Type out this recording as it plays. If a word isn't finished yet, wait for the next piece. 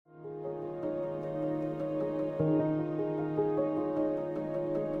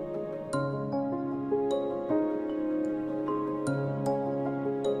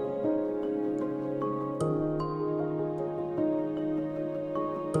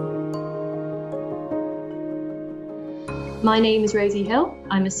My name is Rosie Hill.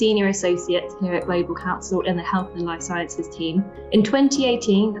 I'm a Senior Associate here at Global Council in the Health and Life Sciences team. In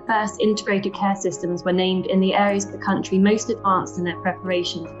 2018, the first integrated care systems were named in the areas of the country most advanced in their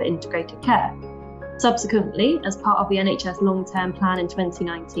preparations for integrated care. Subsequently, as part of the NHS long-term plan in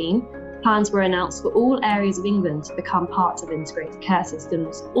 2019, plans were announced for all areas of England to become part of integrated care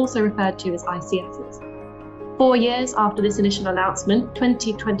systems, also referred to as ICSs. 4 years after this initial announcement,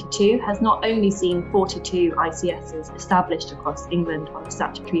 2022 has not only seen 42 ICSs established across England on a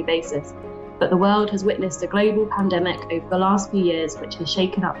statutory basis, but the world has witnessed a global pandemic over the last few years which has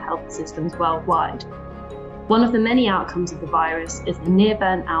shaken up health systems worldwide. One of the many outcomes of the virus is the near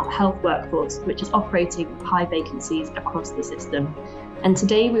burnt-out health workforce, which is operating with high vacancies across the system. And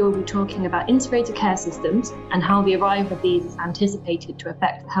today we will be talking about integrated care systems and how the arrival of these is anticipated to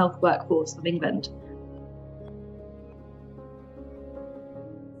affect the health workforce of England.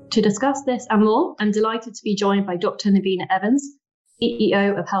 To discuss this and more, I'm delighted to be joined by Dr. Navina Evans,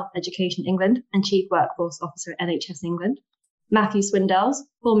 CEO of Health Education England and Chief Workforce Officer at NHS England, Matthew Swindells,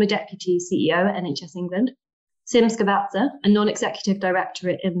 former Deputy CEO at NHS England, Sim Scavatza, a Non-Executive Director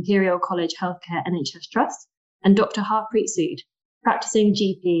at Imperial College Healthcare NHS Trust, and Dr. Harpreet Sood, practicing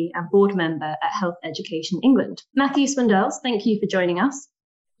GP and board member at Health Education England. Matthew Swindells, thank you for joining us.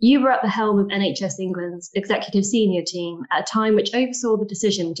 You were at the helm of NHS England's executive senior team at a time which oversaw the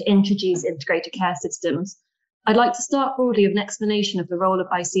decision to introduce integrated care systems. I'd like to start broadly with an explanation of the role of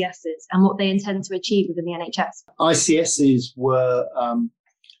ICSs and what they intend to achieve within the NHS. ICSs were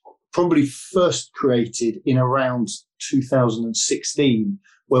probably first created in around 2016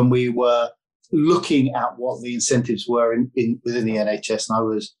 when we were looking at what the incentives were within the NHS, and I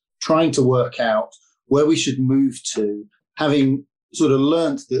was trying to work out where we should move to, having sort of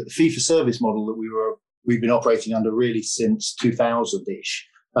learnt that the fee-for-service model that we've been operating under really since 2000-ish,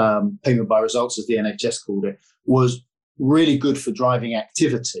 payment by results as the NHS called it, was really good for driving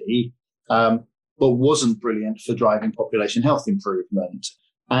activity, but wasn't brilliant for driving population health improvement.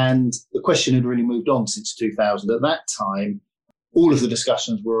 And the question had really moved on since 2000. At that time, all of the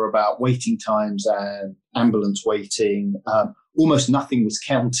discussions were about waiting times and ambulance waiting. Almost nothing was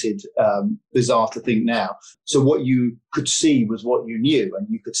counted, bizarre to think now. So what you could see was what you knew, and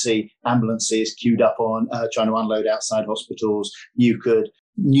you could see ambulances queued up on trying to unload outside hospitals. You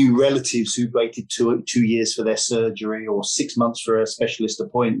knew relatives who waited 2 years for their surgery or 6 months for a specialist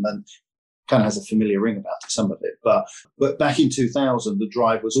appointment. Kind of has a familiar ring about it, some of it. But back in 2000, the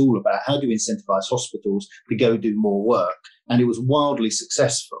drive was all about how do we incentivize hospitals to go do more work, and it was wildly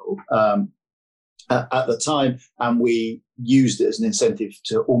successful at the time, and we used it as an incentive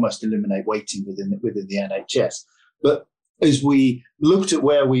to almost eliminate waiting within the NHS. But as we looked at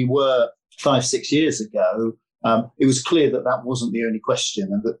where we were 5-6 years ago, it was clear that wasn't the only question,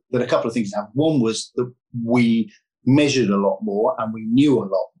 and that a couple of things happened. One was that we measured a lot more and we knew a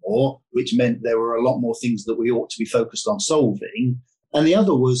lot more, which meant there were a lot more things that we ought to be focused on solving. And the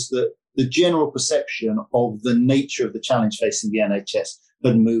other was that the general perception of the nature of the challenge facing the NHS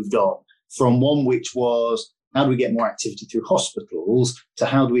had moved on from one which was how do we get more activity through hospitals to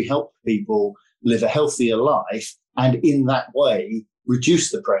how do we help people live a healthier life, and in that way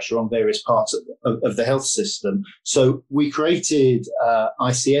reduce the pressure on various parts of the health system. So we created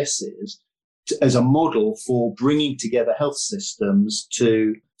ICSs as a model for bringing together health systems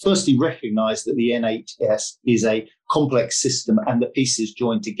to firstly recognise that the NHS is a complex system and the pieces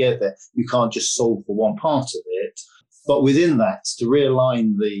joined together. You can't just solve for one part of it. But within that, to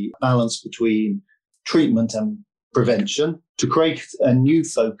realign the balance between treatment and prevention, to create a new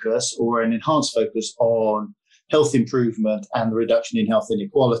focus or an enhanced focus on health improvement and the reduction in health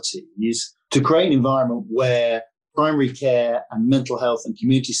inequalities, to create an environment where primary care and mental health and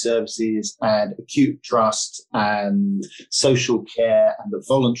community services and acute trust and social care and the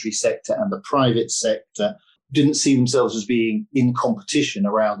voluntary sector and the private sector didn't see themselves as being in competition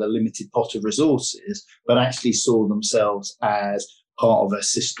around a limited pot of resources, but actually saw themselves as part of a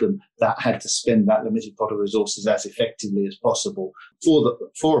system that had to spend that limited pot of resources as effectively as possible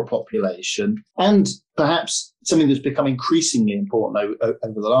for a population. And perhaps something that's become increasingly important over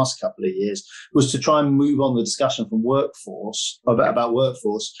the last couple of years was to try and move on the discussion from workforce, about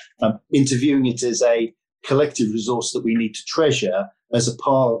workforce, into viewing it as a collective resource that we need to treasure as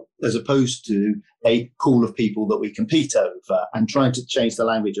opposed to a pool of people that we compete over, and trying to change the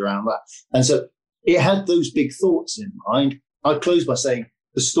language around that. And so it had those big thoughts in mind. I'd close by saying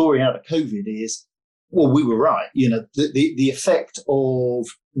the story out of COVID is Well, we were right. The effect of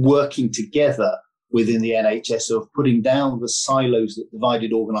working together within the NHS, of putting down the silos that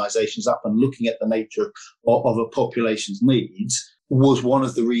divided organisations up and looking at the nature of a population's needs, was one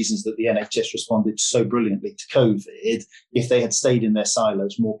of the reasons that the NHS responded so brilliantly to COVID. If they had stayed in their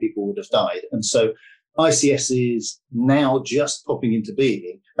silos, more people would have died. And so ICSs, now just popping into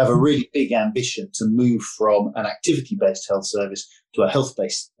being, have a really big ambition to move from an activity-based health service to a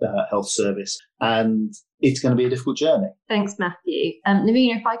health-based health service. And it's going to be a difficult journey. Thanks, Matthew.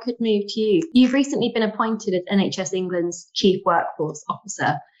 Navina, if I could move to you. You've recently been appointed as NHS England's Chief Workforce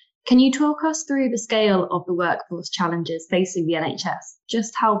Officer. Can you talk us through the scale of the workforce challenges facing the NHS?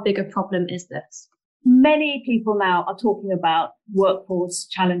 Just how big a problem is this? Many people now are talking about workforce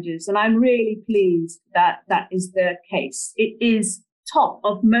challenges, and I'm really pleased that that is the case. It is top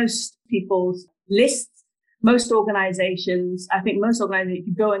of most people's lists. Most organizations, I think most organizations, if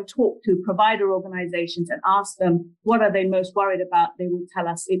you go and talk to provider organizations and ask them what are they most worried about, they will tell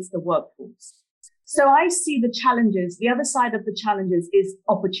us it's the workforce. So I see the challenges. The other side of the challenges is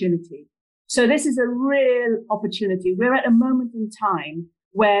opportunity. So this is a real opportunity. We're at a moment in time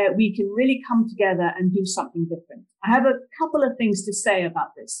where we can really come together and do something different. I have a couple of things to say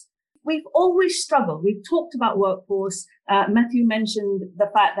about this. We've always struggled. We've talked about workforce. Matthew mentioned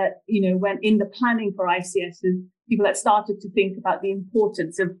the fact that, when in the planning for ICS, people had started to think about the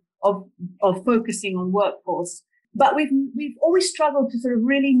importance of focusing on workforce. But we've always struggled to sort of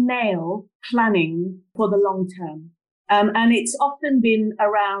really nail planning for the long term. And it's often been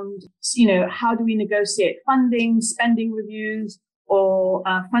around, how do we negotiate funding, spending reviews, or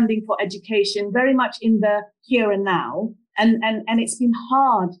funding for education, very much in the here and now. And it's been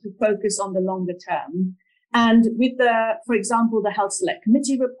hard to focus on the longer term. And with for example, the Health Select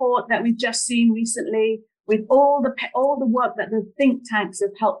Committee report that we've just seen recently, with all the work that the think tanks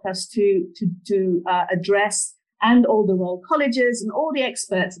have helped us to address, and all the Royal Colleges and all the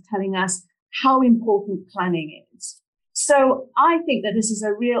experts are telling us how important planning is. So I think that this is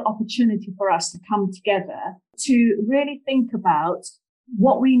a real opportunity for us to come together to really think about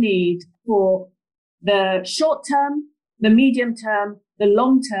what we need for the short term, the medium term, the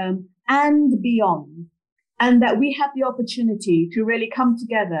long term, and beyond. And that we have the opportunity to really come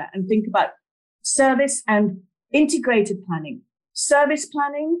together and think about service and integrated planning. Service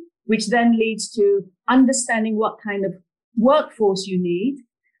planning, which then leads to understanding what kind of workforce you need.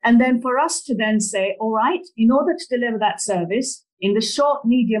 And then for us to then say, all right, in order to deliver that service in the short,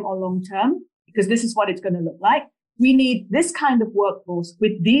 medium, or long term, because this is what it's going to look like, we need this kind of workforce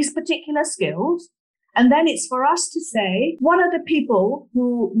with these particular skills. And then it's for us to say, what are the people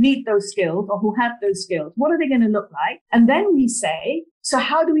who need those skills or who have those skills? What are they going to look like? And then we say, so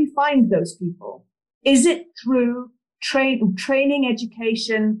how do we find those people? Is it through training,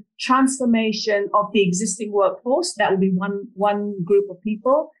 education, transformation of the existing workforce? That will be one group of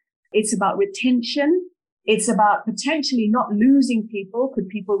people. It's about retention. It's about potentially not losing people. Could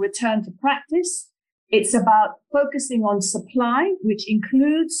people return to practice? It's about focusing on supply, which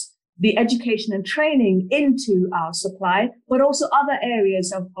includes the education and training into our supply, but also other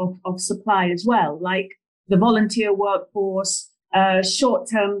areas of supply as well, like the volunteer workforce,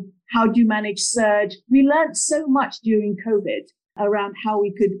 short-term, how do you manage surge? We learned so much during COVID around how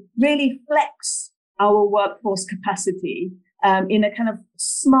we could really flex our workforce capacity in a kind of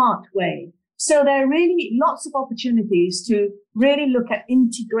smart way. So there are really lots of opportunities to really look at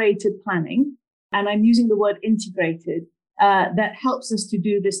integrated planning. And I'm using the word integrated, that helps us to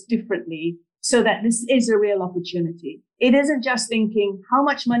do this differently so that this is a real opportunity. It isn't just thinking, how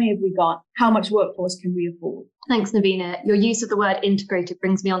much money have we got? How much workforce can we afford? Thanks, Navina. Your use of the word integrated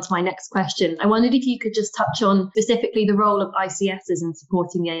brings me on to my next question. I wondered if you could just touch on specifically the role of ICSs in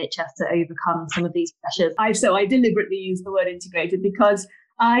supporting the NHS to overcome some of these pressures. I deliberately use the word integrated because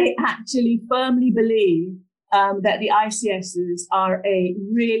I actually firmly believe that the ICSs are a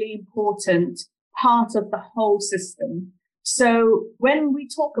really important part of the whole system. So when we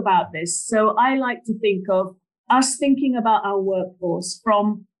talk about this, so I like to think of us thinking about our workforce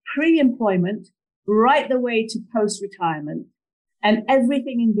from pre-employment right the way to post-retirement and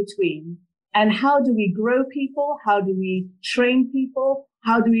everything in between. And how do we grow people? How do we train people?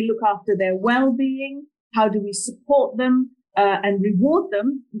 How do we look after their well-being? How do we support them and reward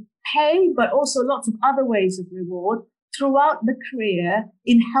them? Pay, but also lots of other ways of reward throughout the career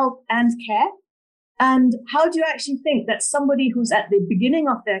in health and care. And how do you actually think that somebody who's at the beginning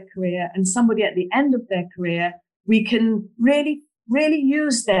of their career and somebody at the end of their career, we can really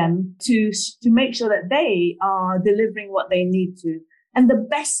use them to make sure that they are delivering what they need to? And the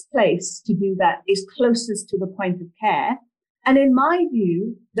best place to do that is closest to the point of care. And in my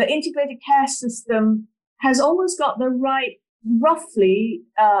view, the integrated care system has almost got the right, roughly,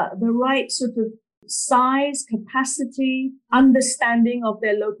 the right sort of size, capacity, understanding of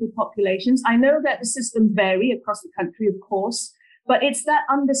their local populations. I know that the systems vary across the country, of course, but it's that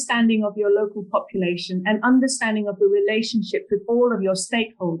understanding of your local population and understanding of the relationship with all of your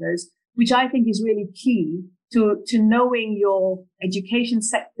stakeholders, which I think is really key to knowing your education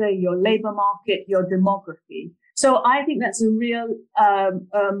sector, your labor market, your demography. So I think that's a real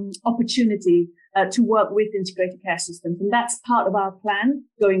opportunity to work with integrated care systems. And that's part of our plan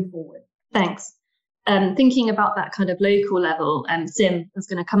going forward. Thanks. Thinking about that kind of local level, Sim is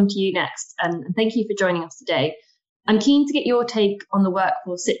going to come to you next. And thank you for joining us today. I'm keen to get your take on the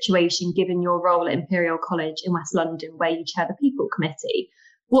workforce situation, given your role at Imperial College in West London, where you chair the People Committee.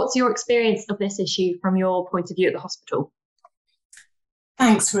 What's your experience of this issue from your point of view at the hospital?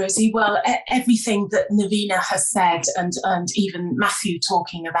 Thanks, Rosie. Well, everything that Navina has said, and even Matthew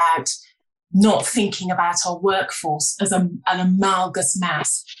talking about not thinking about our workforce as an amalgamous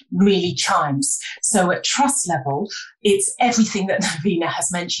mass really chimes. So at trust level, it's everything that Navina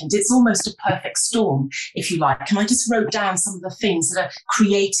has mentioned. It's almost a perfect storm, if you like. And I just wrote down some of the things that are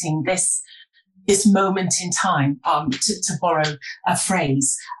creating this moment in time, to borrow a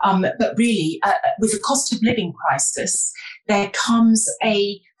phrase. But really, with the cost of living crisis, there comes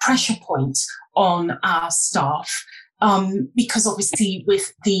a pressure point on our staff, because obviously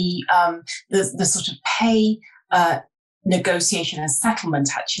with the sort of pay negotiation and settlement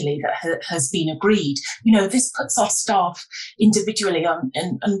actually that has been agreed, this puts our staff individually on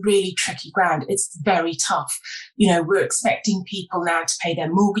really tricky ground. It's very tough. We're expecting people now to pay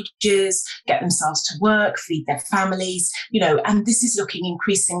their mortgages, get themselves to work, feed their families, and this is looking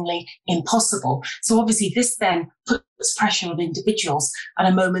increasingly impossible. So obviously this then puts pressure on individuals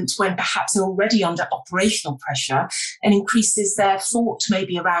at a moment when perhaps they're already under operational pressure, and increases their thought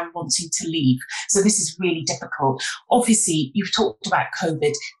maybe around wanting to leave. So this is really difficult. Obviously, you've talked about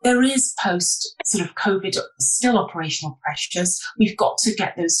COVID. There is post sort of COVID still operational pressures. We've got to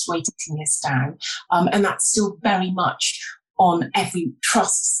get those waiting lists down. And that's still very much on every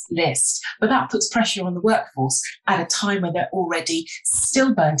trust's list. But that puts pressure on the workforce at a time when they're already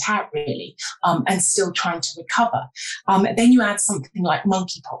still burnt out, really, and still trying to recover. Then you add something like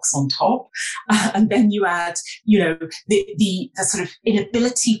monkeypox on top, and then you add, the sort of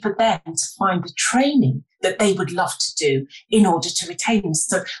inability for them to find the training that they would love to do in order to retain them.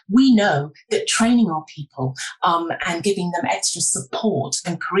 So we know that training our people and giving them extra support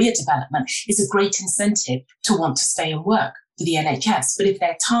and career development is a great incentive to want to stay and work for the NHS. But if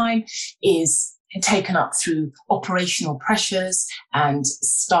their time is taken up through operational pressures and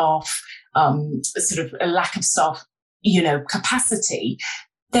staff, sort of a lack of staff, capacity,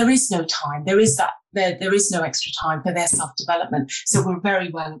 there is no time. There is no extra time for their self-development. So we're very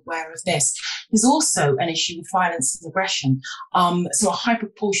well aware of this. There's also an issue with violence and aggression. So a high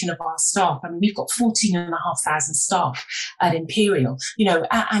proportion of our staff, we've got 14,500 staff at Imperial,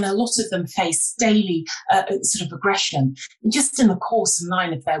 and a lot of them face daily sort of aggression just in the course and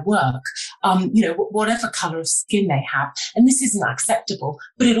line of their work, whatever colour of skin they have. And this isn't acceptable,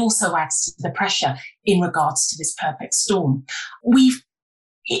 but it also adds to the pressure in regards to this perfect storm.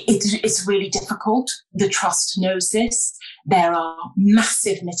 It's really difficult. The trust knows this. There are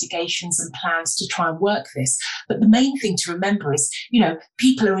massive mitigations and plans to try and work this. But the main thing to remember is,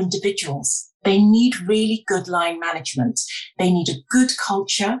 people are individuals. They need really good line management. They need a good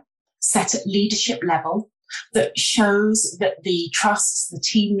culture set at leadership level that shows that the trusts, the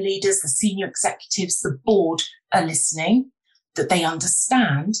team leaders, the senior executives, the board are listening, that they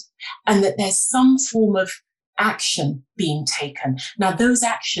understand, and that there's some form of action being taken. Now, those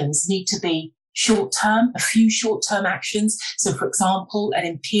actions need to be short-term, a few short-term actions. So, for example, at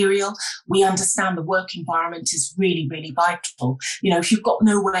Imperial, we understand the work environment is really, really vital. If you've got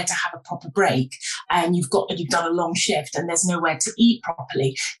nowhere to have a proper break and you've done a long shift and there's nowhere to eat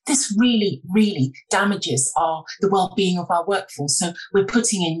properly, this really, really damages the well-being of our workforce. So we're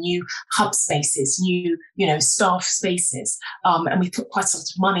putting in new hub spaces, new, staff spaces, and we put quite a lot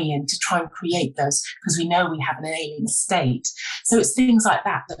of money in to try and create those because we know we have an ailing state. So it's things like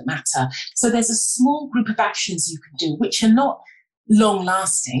that matter. So there's a small group of actions you can do, which are not long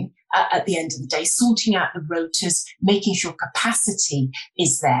lasting at the end of the day. Sorting out the rotas, making sure capacity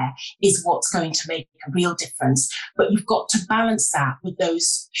is there is what's going to make a real difference. But you've got to balance that with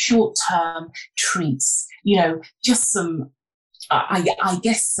those short term treats, just some, I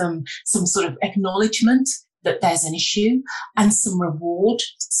guess some sort of acknowledgement that there's an issue and some reward.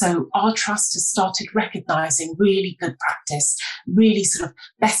 So our trust has started recognising really good practice, really sort of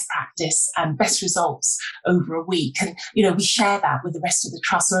best practice and best results over a week. And, we share that with the rest of the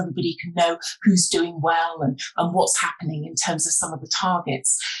trust so everybody can know who's doing well and what's happening in terms of some of the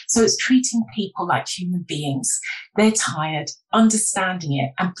targets. So it's treating people like human beings. They're tired, understanding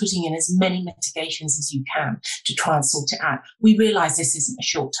it and putting in as many mitigations as you can to try and sort it out. We realise this isn't a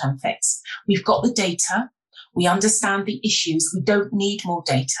short-term fix. We've got the data. We understand the issues. We don't need more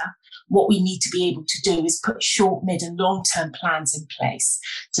data. What we need to be able to do is put short, mid and long-term plans in place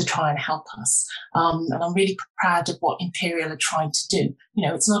to try and help us. And I'm really proud of what Imperial are trying to do.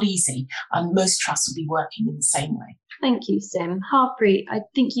 It's not easy, and most trusts will be working in the same way. Thank you, Sim. Harpreet, I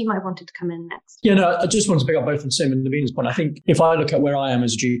think you might have wanted to come in next. Yeah, no, I just want to pick up both on Sim and Naveen's point. I think if I look at where I am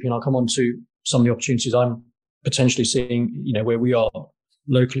as a GP, and I'll come on to some of the opportunities I'm potentially seeing, where we are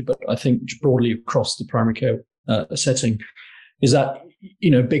locally, but I think broadly across the primary care setting, is that,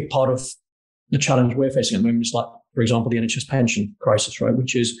 a big part of the challenge we're facing at the moment is like, for example, the NHS pension crisis, right?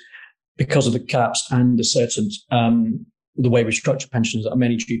 Which is because of the caps and the certain, the way we structure pensions, that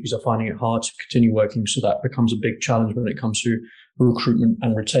many GPs are finding it hard to continue working. So that becomes a big challenge when it comes to recruitment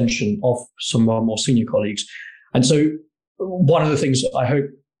and retention of some of our more senior colleagues. And so one of the things that I hope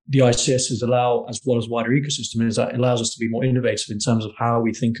the ICSs allow, as well as wider ecosystem, is that it allows us to be more innovative in terms of how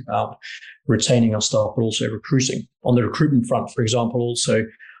we think about retaining our staff, but also recruiting. On the recruitment front, for example, also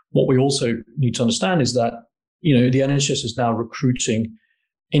what we also need to understand is that, the NHS is now recruiting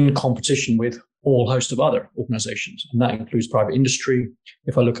in competition with all host of other organizations, and that includes private industry.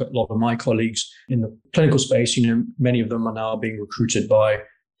 If I look at a lot of my colleagues in the clinical space, many of them are now being recruited by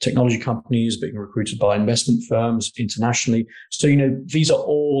technology companies, being recruited by investment firms internationally. So, these are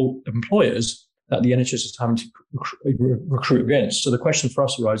all employers that the NHS is having to recruit against. So the question for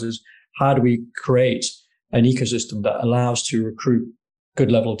us arises, how do we create an ecosystem that allows to recruit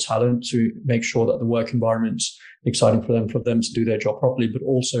good level of talent, to make sure that the work environment's exciting for them to do their job properly, but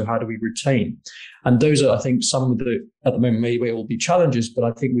also how do we retain? And those are, I think, some of the, at the moment, maybe it will be challenges, but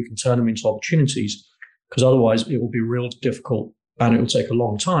I think we can turn them into opportunities, because otherwise it will be real difficult and it will take a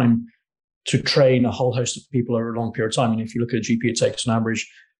long time to train a whole host of people over a long period of time. And if you look at a GP, it takes an average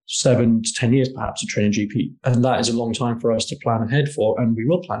 7 to 10 years perhaps to train a GP. And that is a long time for us to plan ahead for, and we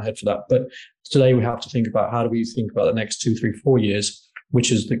will plan ahead for that. But today we have to think about how do we think about the next 2, 3, 4 years, which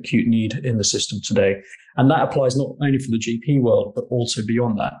is the acute need in the system today. And that applies not only for the GP world, but also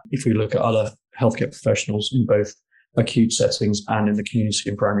beyond that. If we look at other healthcare professionals in both acute settings and in the community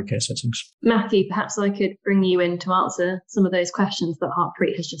and primary care settings. Matthew, perhaps I could bring you in to answer some of those questions that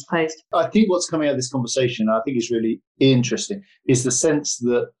Harpreet has just posed. I think what's coming out of this conversation, I think is really interesting, is the sense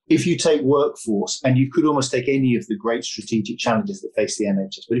that if you take workforce, and you could almost take any of the great strategic challenges that face the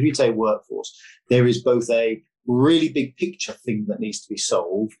NHS, but if you take workforce, there is both a really big picture thing that needs to be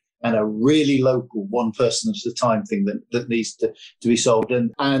solved and a really local one person at a time thing that needs to be solved.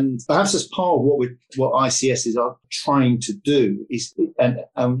 And perhaps as part of what ICSs are trying to do is, and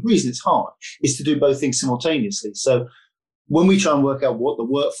the reason it's hard, is to do both things simultaneously. So when we try and work out what the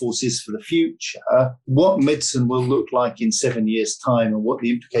workforce is for the future, what medicine will look like in 7 years' time, and what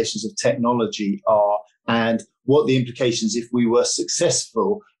the implications of technology are, and what the implications if we were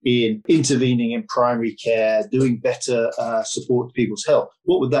successful in intervening in primary care, doing better support to people's health,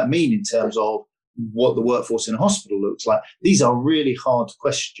 what would that mean in terms of what the workforce in a hospital looks like? These are really hard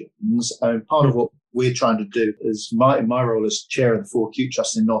questions. And part of what we're trying to do is my role as chair of the 4 Acute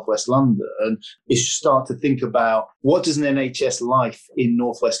Trust in North West London is to start to think about, what does an NHS life in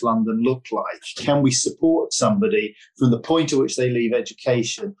North West London look like? Can we support somebody from the point at which they leave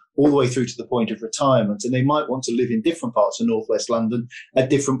education all the way through to the point of retirement? And they might want to live in different parts of North West London at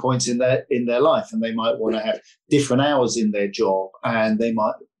different points in their life. And they might want to have different hours in their job, and they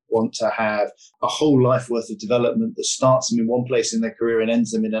might want to have a whole life worth of development that starts them in one place in their career and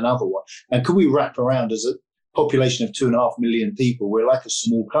ends them in another one. And could we wrap around, as a population of 2.5 million people, we're like a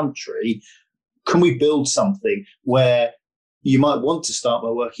small country, can we build something where you might want to start by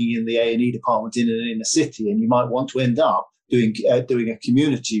working in the A&E department in a city, and you might want to end up doing a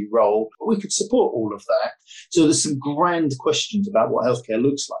community role? We could support all of that. So there's some grand questions about what healthcare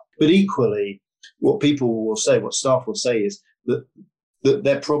looks like. But equally, what people will say, what staff will say, is that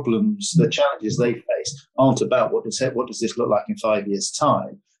their problems, the challenges they face, aren't about what does this look like in 5 years'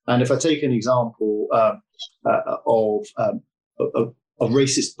 time. And if I take an example of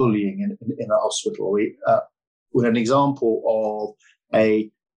racist bullying in a hospital, with an example of a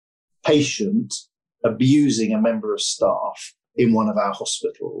patient abusing a member of staff, in one of our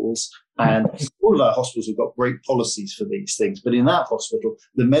hospitals. And all of our hospitals have got great policies for these things. But in that hospital,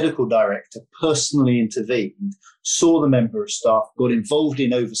 the medical director personally intervened, saw the member of staff, got involved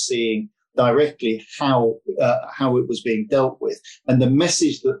in overseeing directly how it was being dealt with. And the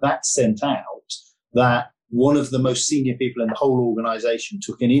message that sent out, that one of the most senior people in the whole organisation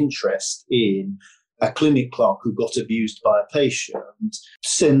took an interest in a clinic clerk who got abused by a patient,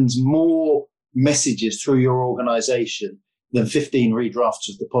 sends more messages through your organisation than 15 redrafts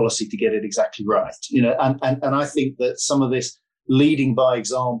of the policy to get it exactly right. And I think that some of this leading by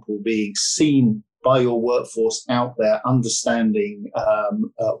example, being seen by your workforce out there, understanding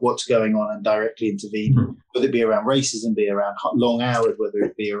what's going on and directly intervening, whether it be around racism, be around long hours, whether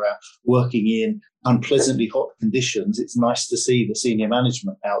it be around working in unpleasantly hot conditions. It's nice to see the senior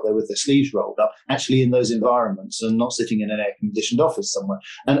management out there with their sleeves rolled up, actually in those environments and not sitting in an air-conditioned office somewhere.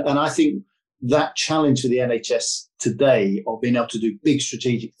 And I think that challenge for the NHS today of being able to do big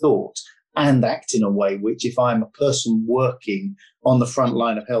strategic thought and act in a way which, if I'm a person working on the front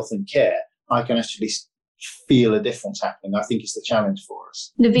line of health and care, I can actually feel a difference happening, I think is the challenge for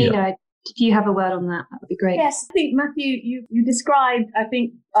us. Navina, if you have a word on that, that would be great. Yes, I think, Matthew, you described, I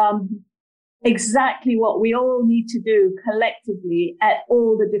think, exactly what we all need to do collectively at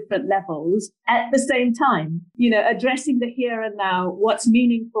all the different levels at the same time. Addressing the here and now, what's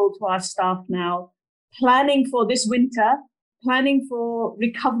meaningful to our staff now, planning for this winter, planning for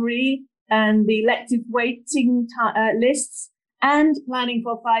recovery and the elective waiting lists, and planning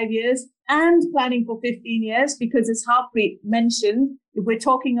for 5 years and planning for 15 years, because as Harpreet mentioned, if we're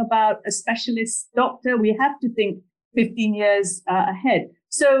talking about a specialist doctor, we have to think 15 years ahead.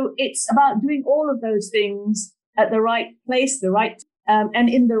 So it's about doing all of those things at the right place, and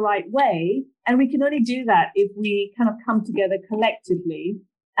in the right way. And we can only do that if we kind of come together collectively.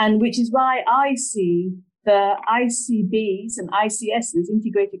 And which is why I see the ICBs and ICSs,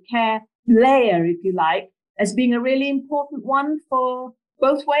 integrated care layer, if you like, as being a really important one for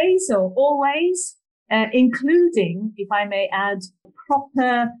both ways or all ways, including, if I may add,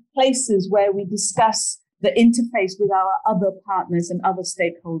 proper places where we discuss the interface with our other partners and other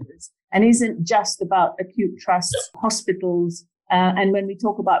stakeholders, and isn't just about acute trusts, hospitals. And when we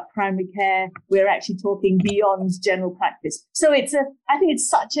talk about primary care, we're actually talking beyond general practice. So I think it's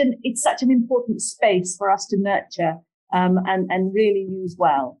such an important space for us to nurture, and really use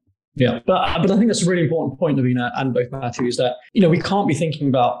well. Yeah, but I think that's a really important point, Navina, and both Matthew, is that, we can't be thinking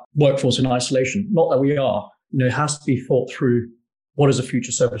about workforce in isolation. Not that we are. It has to be thought through. What does a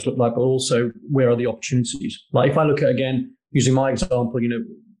future service look like? But also, where are the opportunities? Like if I look at, again, using my example,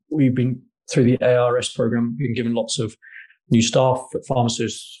 we've been through the ARS program, been given lots of new staff,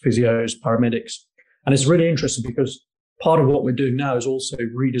 pharmacists, physios, paramedics. And it's really interesting because part of what we're doing now is also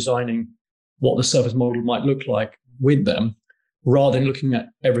redesigning what the service model might look like with them, rather than looking at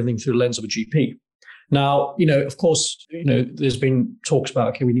everything through the lens of a GP. Now, of course, there's been talks about,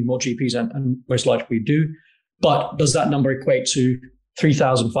 okay, we need more GPs, and most likely we do. But does that number equate to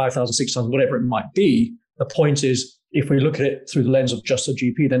 3,000, 5,000, 6,000, whatever it might be? The point is, if we look at it through the lens of just a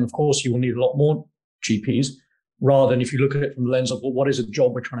GP, then of course you will need a lot more GPs, rather than if you look at it from the lens of, well, what is a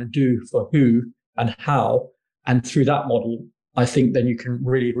job we're trying to do for who and how? And through that model, I think then you can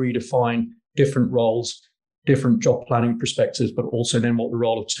really redefine different roles, different job planning perspectives, but also then what the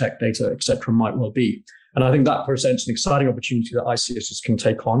role of tech, data, et cetera, might well be. And I think that presents an exciting opportunity that ICSs can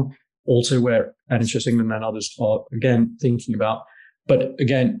take on, also where NHS England and others are, again, thinking about. But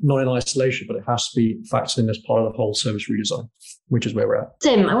again, not in isolation, but it has to be factored in as part of the whole service redesign, which is where we're at.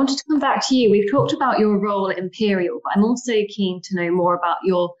 Tim, I wanted to come back to you. We've talked about your role at Imperial, but I'm also keen to know more about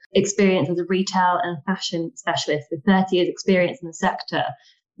your experience as a retail and fashion specialist with 30 years experience in the sector.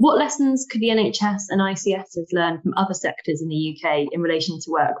 What lessons could the NHS and ICSs learn from other sectors in the UK in relation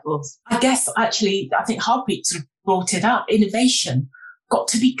to workforce? I guess, actually, I think Harpreet sort of brought it up. Innovation, got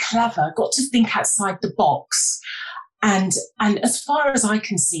to be clever, got to think outside the box. And as far as I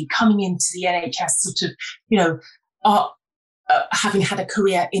can see, coming into the NHS, sort of, having had a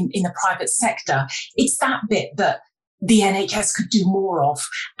career in the private sector, it's that bit that the NHS could do more of.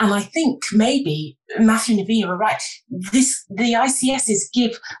 And I think maybe Matthew and Navina are right. The ICSs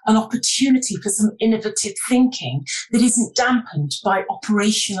give an opportunity for some innovative thinking that isn't dampened by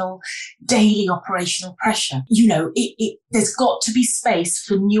daily operational pressure. There's got to be space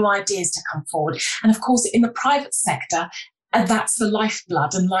for new ideas to come forward. And of course, in the private sector, and that's the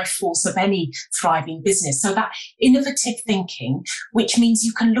lifeblood and life force of any thriving business. So that innovative thinking, which means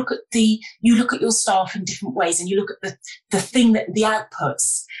you can look at your staff in different ways, and you look at the thing that the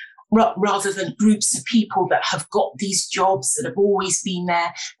outputs rather than groups of people that have got these jobs that have always been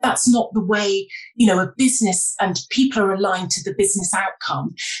there. That's not the way, a business, and people are aligned to the business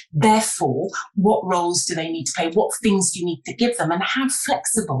outcome. Therefore, what roles do they need to play? What things do you need to give them? And how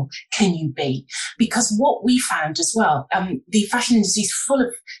flexible can you be? Because what we found as well, the fashion industry is full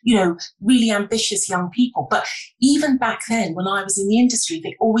of, really ambitious young people. But even back then, when I was in the industry,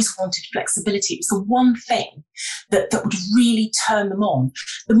 they always wanted flexibility. It was the one thing that would really turn them on.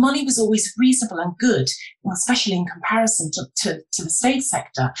 The money was always reasonable and good, especially in comparison to the state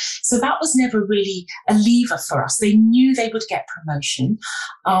sector. So that was never really a lever for us. They knew they would get promotion,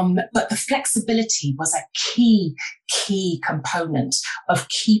 but the flexibility was a key component of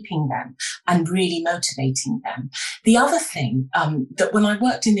keeping them and really motivating them. The other thing that when I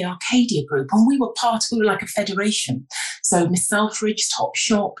worked in the Arcadia group, and we were like a federation, so Miss Selfridge,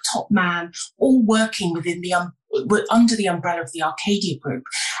 Topshop, Topman, all working within under the umbrella of the Arcadia group.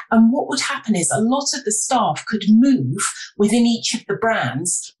 And what would happen is a lot of the staff could move within each of the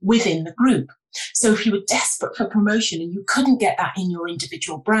brands within the group. So if you were desperate for promotion and you couldn't get that in your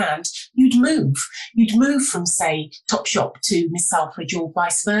individual brand, you'd move. You'd move from, say, Topshop to Miss Selfridge or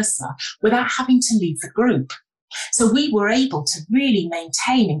vice versa without having to leave the group. So we were able to really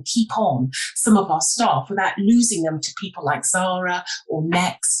maintain and keep on some of our staff without losing them to people like Zara or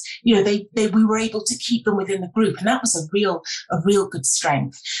Next. We were able to keep them within the group, and that was a real good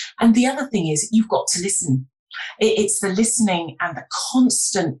strength. And the other thing is you've got to listen. It's the listening and the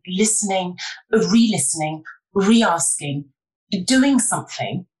constant listening, re-listening, re-asking, doing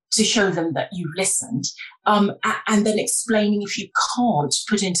something to show them that you've listened, and then explaining if you can't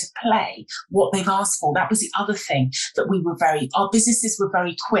put into play what they've asked for. That was the other thing that our businesses were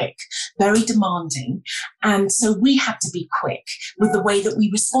very quick, very demanding. And so we had to be quick with the way that we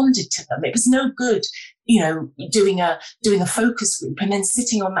responded to them. It was no good, doing a focus group and then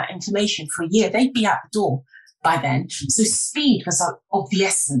sitting on that information for a year. They'd be out the door by then. So speed was of the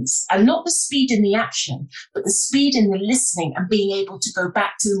essence, and not the speed in the action, but the speed in the listening and being able to go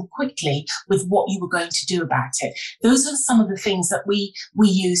back to them quickly with what you were going to do about it. Those are some of the things that we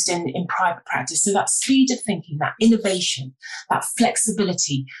used in private practice. So that speed of thinking, that innovation, that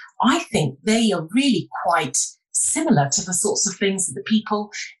flexibility, I think they are really quite similar to the sorts of things that the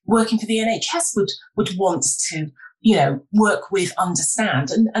people working for the NHS would want to work with,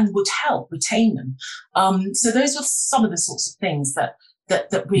 understand, and would help retain them. So those were some of the sorts of things that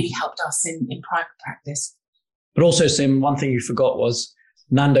really helped us in private practice. But also, Sim, one thing you forgot was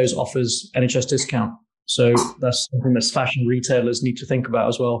Nando's offers NHS discount. So that's something that fashion retailers need to think about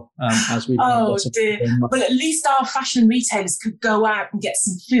as well. As we Well, at least our fashion retailers could go out and get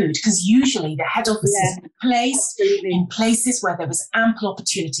some food, because usually the head office is placed in places where there was ample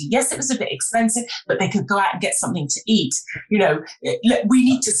opportunity. Yes, it was a bit expensive, but they could go out and get something to eat. We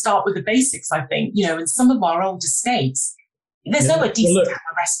need to start with the basics, I think. In some of our older states, there's nowhere decent to have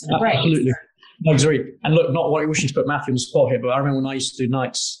a rest and a break. Absolutely. No, sorry. And look, not wishing to put Matthew on the spot here, but I remember when I used to do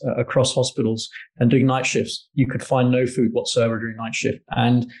nights across hospitals and doing night shifts, you could find no food whatsoever during night shift.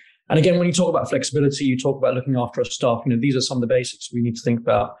 And again, when you talk about flexibility, you talk about looking after our staff, these are some of the basics we need to think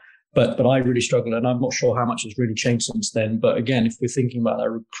about. But I really struggle, and I'm not sure how much has really changed since then. But again, if we're thinking about that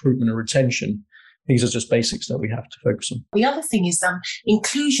recruitment and retention, these are just basics that we have to focus on. The other thing is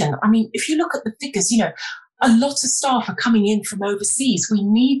inclusion. I mean, if you look at the figures, a lot of staff are coming in from overseas. We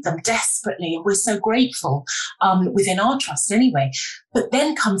need them desperately, and we're so grateful within our trust anyway. But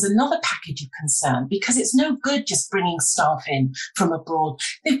then comes another package of concern, because it's no good just bringing staff in from abroad.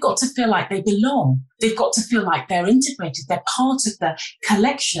 They've got to feel like they belong. They've got to feel like they're integrated. They're part of the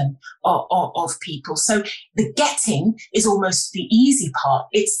collection of people. So the getting is almost the easy part.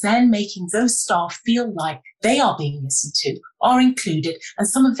 It's then making those staff feel like they are being listened to, are included, and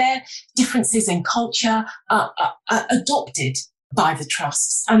some of their differences in culture are adopted by the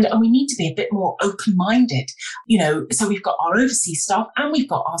trusts. And we need to be a bit more open-minded, so we've got our overseas staff and we've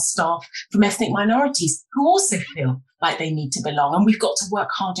got our staff from ethnic minorities who also feel like they need to belong, and we've got to work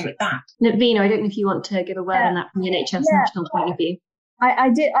harder at that. Navina, I don't know if you want to give a word on that from the NHS national point of view. I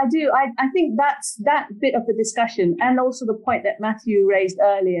do. I think that's that bit of the discussion, and also the point that Matthew raised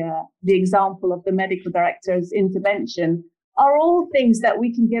earlier, the example of the medical director's intervention, are all things that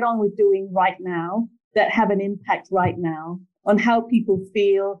we can get on with doing right now that have an impact right now on how people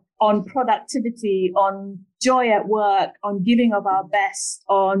feel, on productivity, on joy at work, on giving of our best,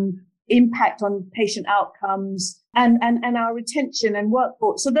 on impact on patient outcomes, and our retention and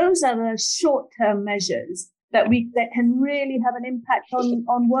workforce. So those are the short-term measures that can really have an impact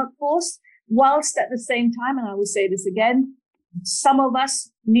on workforce, whilst at the same time, and I will say this again, some of us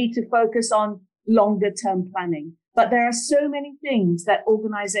need to focus on longer term planning. But there are so many things that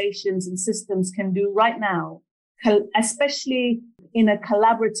organizations and systems can do right now, especially in a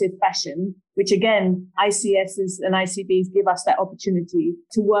collaborative fashion, which again, ICSs and ICBs give us that opportunity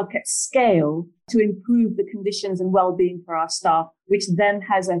to work at scale to improve the conditions and well-being for our staff, which then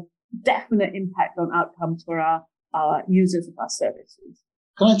has a definite impact on outcomes for our users of our services.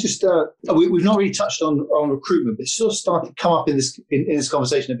 Can I just, we've not really touched on recruitment, but it's sort of started to come up in this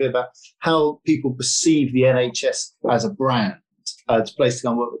conversation a bit about how people perceive the NHS as a brand, as a place to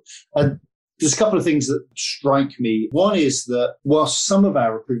come work with. And there's a couple of things that strike me. One is that whilst some of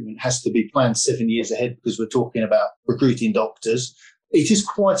our recruitment has to be planned 7 years ahead because we're talking about recruiting doctors, it is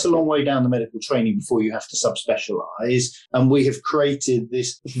quite a long way down the medical training before you have to subspecialise. And we have created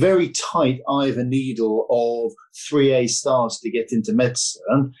this very tight eye of a needle of 3A stars to get into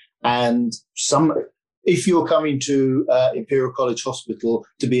medicine. And if you're coming to Imperial College Hospital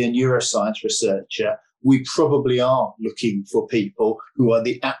to be a neuroscience researcher, we probably are looking for people who are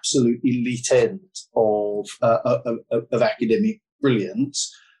the absolute elite end of academic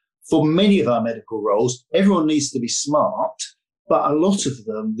brilliance. For many of our medical roles, everyone needs to be smart, but a lot of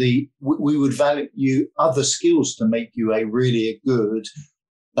them, we would value other skills to make you a really good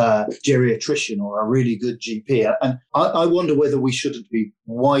geriatrician or a really good GP. And I wonder whether we shouldn't be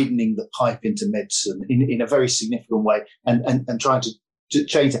widening the pipe into medicine in a very significant way and trying to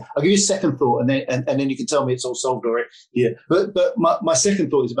change that. I'll give you a second thought, and then you can tell me it's all solved already. Yeah, but my second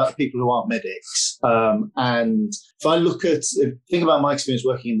thought is about the people who aren't medics. And if I think about my experience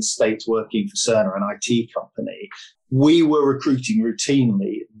working in the States, working for Cerner, an IT company, we were recruiting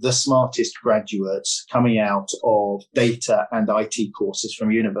routinely the smartest graduates coming out of data and IT courses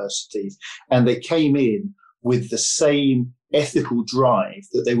from universities, and they came in with the same ethical drive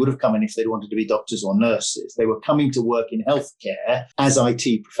that they would have come in if they'd wanted to be doctors or nurses. They were coming to work in healthcare as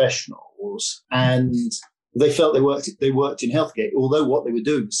IT professionals, and they felt they worked in healthcare, although what they were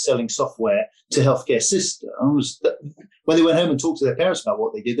doing was selling software to healthcare systems. When they went home and talked to their parents about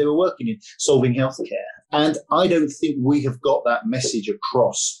what they did, they were working in solving healthcare. And I don't think we have got that message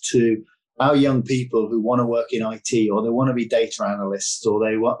across to our young people who want to work in IT, or they want to be data analysts, or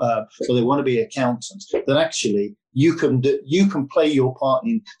they want to be accountants, that actually you can play your part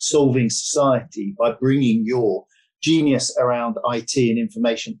in solving society by bringing your genius around IT and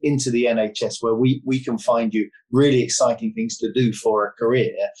information into the NHS, where we can find you really exciting things to do for a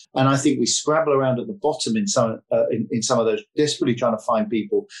career. And I think we scrabble around at the bottom in some of those, desperately trying to find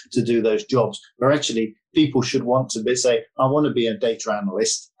people to do those jobs, where actually people should want to say, I want to be a data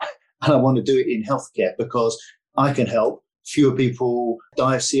analyst and I want to do it in healthcare because I can help fewer people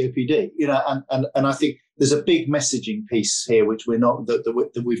die of COPD. And I think there's a big messaging piece here which we've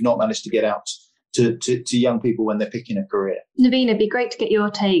not managed to get out to young people when they're picking a career. Navina, it'd be great to get your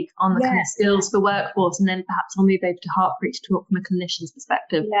take on the kind of skills for workforce, and then perhaps I'll move over to Harpreet to talk from a clinician's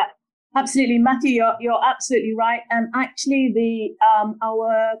perspective. Yeah, absolutely. Matthew, you're absolutely right. And actually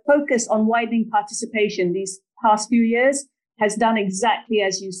our focus on widening participation these past few years has done exactly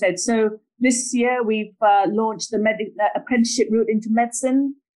as you said. So this year we've launched the apprenticeship route into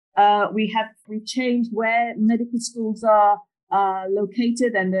medicine. We've changed where medical schools are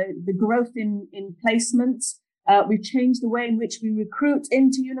located and the growth in placements. We've changed the way in which we recruit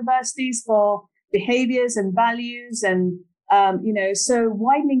into universities for behaviors and values. And, so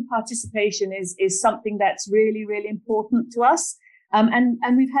widening participation is something that's really, really important to us. And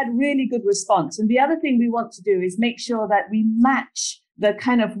we've had really good response. And the other thing we want to do is make sure that we match the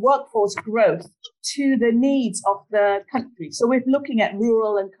kind of workforce growth to the needs of the country. So we're looking at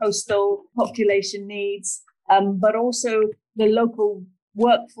rural and coastal population needs, but also the local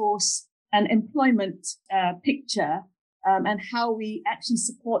workforce and employment picture, and how we actually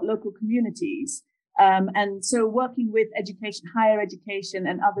support local communities. And so working with education, higher education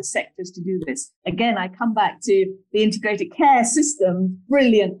and other sectors to do this. Again, I come back to the integrated care system,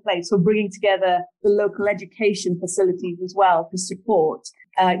 brilliant place for bringing together the local education facilities as well to support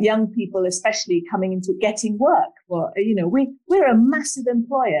young people, especially coming into getting work. Well, we're a massive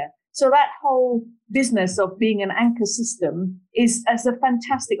employer. So that whole business of being an anchor system is as a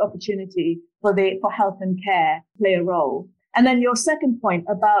fantastic opportunity for health and care play a role. And then your second point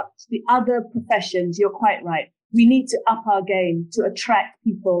about the other professions, you're quite right. We need to up our game to attract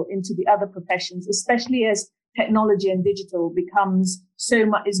people into the other professions, especially as technology and digital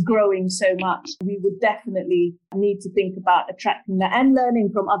is growing so much. We would definitely need to think about attracting that and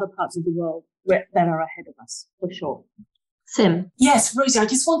learning from other parts of the world that are ahead of us, for sure. Sim. Yes, Rosie, I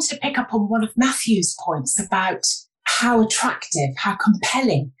just wanted to pick up on one of Matthew's points about how attractive, how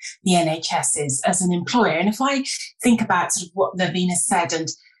compelling the NHS is as an employer. And if I think about sort of what Navina said and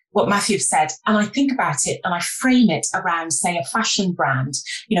what Matthew said, and I think about it and I frame it around, say, a fashion brand,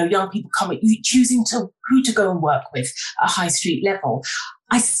 young people choosing who to go and work with at high street level.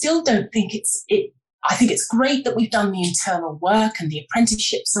 I still don't think I think it's great that we've done the internal work and the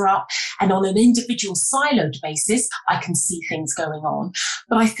apprenticeships are up, and on an individual siloed basis, I can see things going on.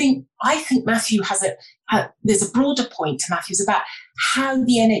 But I think Matthew there's a broader point to Matthew's about how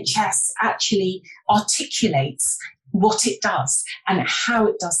the NHS actually articulates what it does and how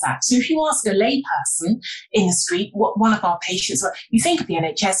it does that. So if you ask a layperson in the street, what one of our patients, you think of the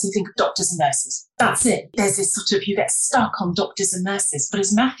NHS, you think of doctors and nurses. That's it. There's this you get stuck on doctors and nurses. But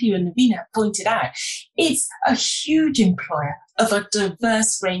as Matthew and Navina have pointed out, it's a huge employer of a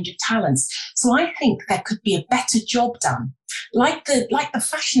diverse range of talents. So I think there could be a better job done. Like the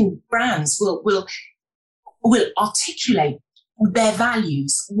fashion brands will articulate their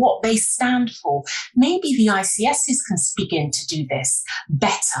values, what they stand for. Maybe the ICSs can begin to do this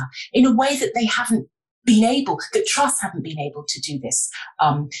better in a way that that trusts haven't been able to do this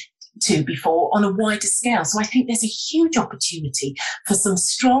to before on a wider scale. So I think there's a huge opportunity for some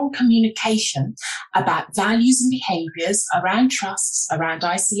strong communication about values and behaviours around trusts, around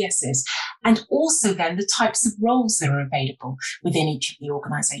ICSs, and also then the types of roles that are available within each of the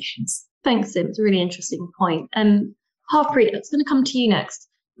organisations. Thanks, Sim. It's a really interesting point. Harpreet, it's going to come to you next.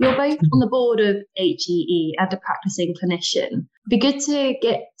 You're both on the board of HEE and a practicing clinician. It'd be good to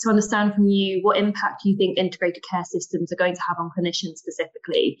get to understand from you what impact you think integrated care systems are going to have on clinicians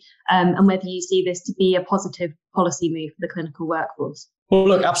specifically, and whether you see this to be a positive policy move for the clinical workforce. Well,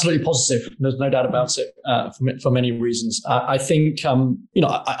 look, absolutely positive. There's no doubt about it for many reasons. I think,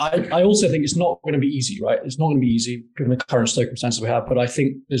 I also think it's not going to be easy, right? It's not going to be easy given the current circumstances we have, but I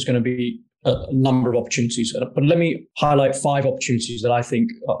think there's going to be a number of opportunities. But let me highlight 5 opportunities that I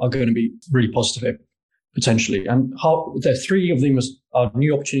think are going to be really positive here, potentially. And there are 3 of them are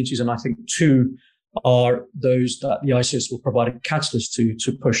new opportunities, and I think 2 are those that the ICS will provide a catalyst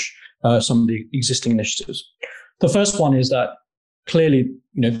to push some of the existing initiatives. The first one is that clearly,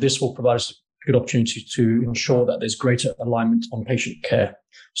 this will provide us a good opportunity to ensure that there's greater alignment on patient care.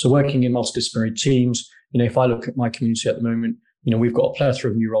 So working in multidisciplinary teams, if I look at my community at the moment, we've got a plethora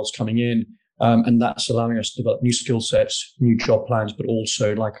of new roles coming in, and that's allowing us to develop new skill sets, new job plans, but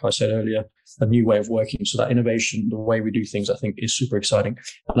also, like I said earlier, a new way of working. So that innovation, the way we do things, I think is super exciting.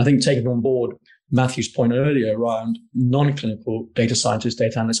 And I think taking on board Matthew's point earlier around non-clinical data scientists,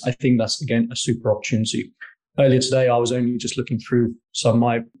 data analysts, I think that's, again, a super opportunity. Earlier today, I was only just looking through some of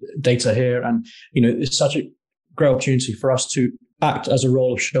my data here, and, it's such a great opportunity for us to act as a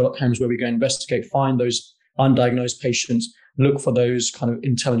role of Sherlock Holmes, where we go investigate, find those undiagnosed patients, look for those kind of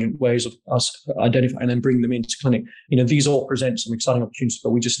intelligent ways of us identifying and then bring them into clinic. These all present some exciting opportunities,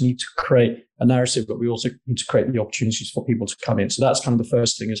 but we just need to create a narrative, but we also need to create the opportunities for people to come in. So that's kind of the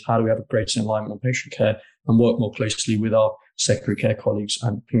first thing, is how do we have a greater alignment on patient care and work more closely with our secondary care colleagues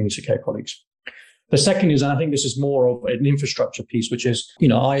and community care colleagues. The second is, and I think this is more of an infrastructure piece, which is,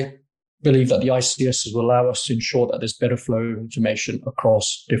 I believe that the ICSs will allow us to ensure that there's better flow of information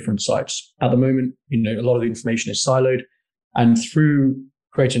across different sites. At the moment, a lot of the information is siloed, and through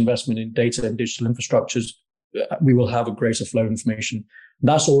greater investment in data and digital infrastructures, we will have a greater flow of information.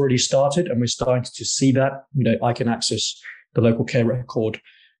 That's already started, and we're starting to see that. I can access the local care record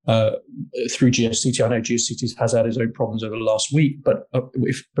through GSCT. I know GSCT has had its own problems over the last week, but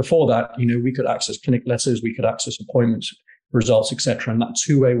if before that, we could access clinic letters, we could access appointments, results, etc. And that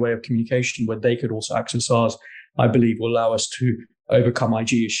two-way way of communication, where they could also access ours, I believe will allow us to overcome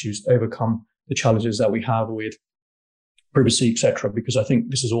IG issues, overcome the challenges that we have with privacy, etc. Because I think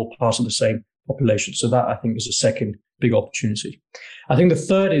this is all part of the same population. So that, I think, is a second big opportunity. I think the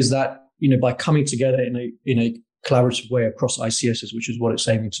third is that, by coming together in a collaborative way across ICSs, which is what it's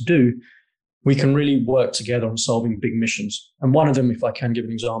aiming to do, we can really work together on solving big missions. And one of them, if I can give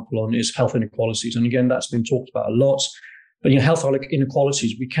an example on, is health inequalities. And again, that's been talked about a lot. But health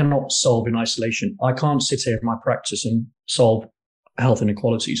inequalities, we cannot solve in isolation. I can't sit here in my practice and solve health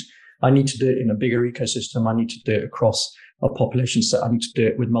inequalities. I need to do it in a bigger ecosystem. I need to do it across a population set. I need to do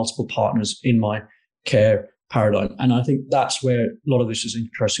it with multiple partners in my care paradigm. And I think that's where a lot of this is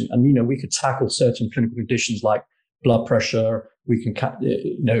interesting. And, we could tackle certain clinical conditions like blood pressure, we can,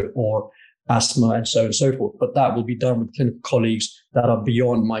 or asthma and so on and so forth. But that will be done with clinical colleagues that are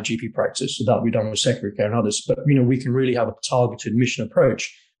beyond my GP practice. So that will be done with secondary care and others. But, we can really have a targeted mission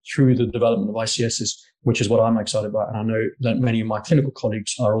approach through the development of ICSs, which is what I'm excited about. And I know that many of my clinical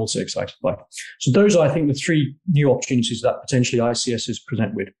colleagues are also excited by. So those are, I think, the 3 new opportunities that potentially ICSs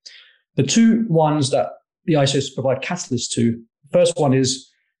present with. The 2 ones that the ICSs provide catalysts to, first one is,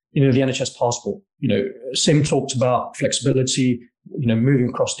 the NHS passport. Sim talked about flexibility, moving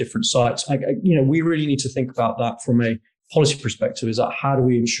across different sites. We really need to think about that from a policy perspective. Is that how do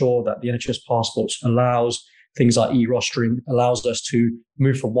we ensure that the NHS passports allows things like e-rostering, allows us to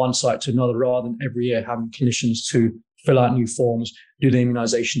move from one site to another rather than every year having clinicians to fill out new forms, do the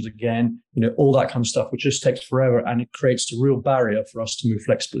immunizations again, all that kind of stuff, which just takes forever, and it creates a real barrier for us to move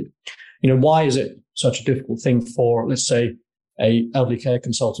flexibly. Why is it such a difficult thing for, let's say, a elderly care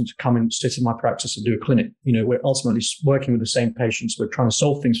consultant to come and sit in my practice and do a clinic? We're ultimately working with the same patients. We're trying to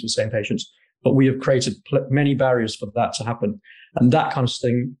solve things for the same patients, but we have created many barriers for that to happen. And that kind of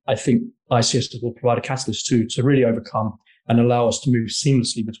thing, I think ICS will provide a catalyst to really overcome and allow us to move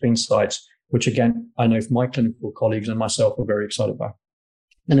seamlessly between sites, which again, I know for my clinical colleagues and myself are very excited about.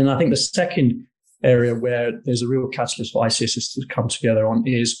 And then I think the second area where there's a real catalyst for ICS to come together on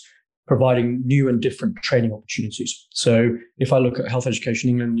is providing new and different training opportunities. So if I look at Health Education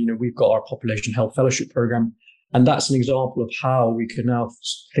England, we've got our Population Health Fellowship Programme, and that's an example of how we can now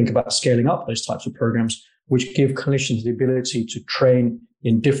think about scaling up those types of programs, which give clinicians the ability to train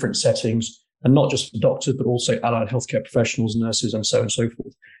in different settings, and not just for doctors, but also allied healthcare professionals, nurses, and so on and so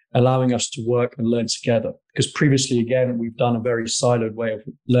forth, allowing us to work and learn together. Because previously, again, we've done a very siloed way of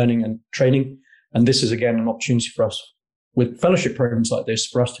learning and training. And this is, again, an opportunity for us with fellowship programs like this,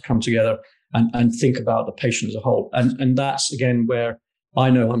 for us to come together and think about the patient as a whole. And that's, again, where I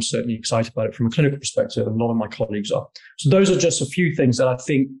know I'm certainly excited about it from a clinical perspective, and a lot of my colleagues are. So those are just a few things that I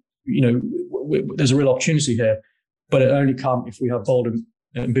think, there's a real opportunity here, but it only comes if we have bold and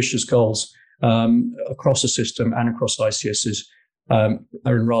ambitious goals across the system and across ICSs.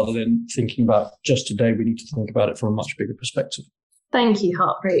 Rather than thinking about just today, we need to think about it from a much bigger perspective. Thank you,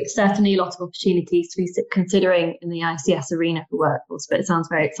 Harpreet. Certainly a lot of opportunities to be considering in the ICS arena for workforce, but it sounds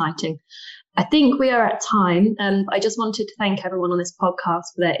very exciting. I think we are at time. I just wanted to thank everyone on this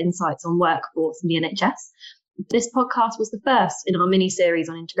podcast for their insights on workforce in the NHS. This podcast was the first in our mini-series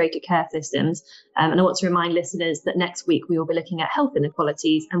on integrated care systems. And I want to remind listeners that next week we will be looking at health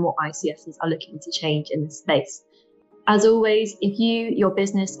inequalities and what ICSs are looking to change in this space. As always, if you, your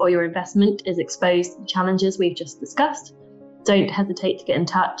business or your investment is exposed to the challenges we've just discussed, don't hesitate to get in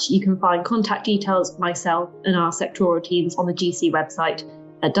touch. You can find contact details of myself and our sectoral teams on the GC website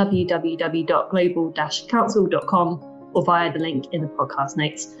at www.global-council.com or via the link in the podcast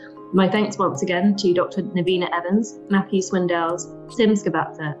notes. My thanks once again to Dr. Navina Evans, Matthew Swindells, Sim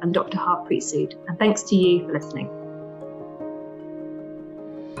Skavata and Dr. Harpreet Sood. And thanks to you for listening.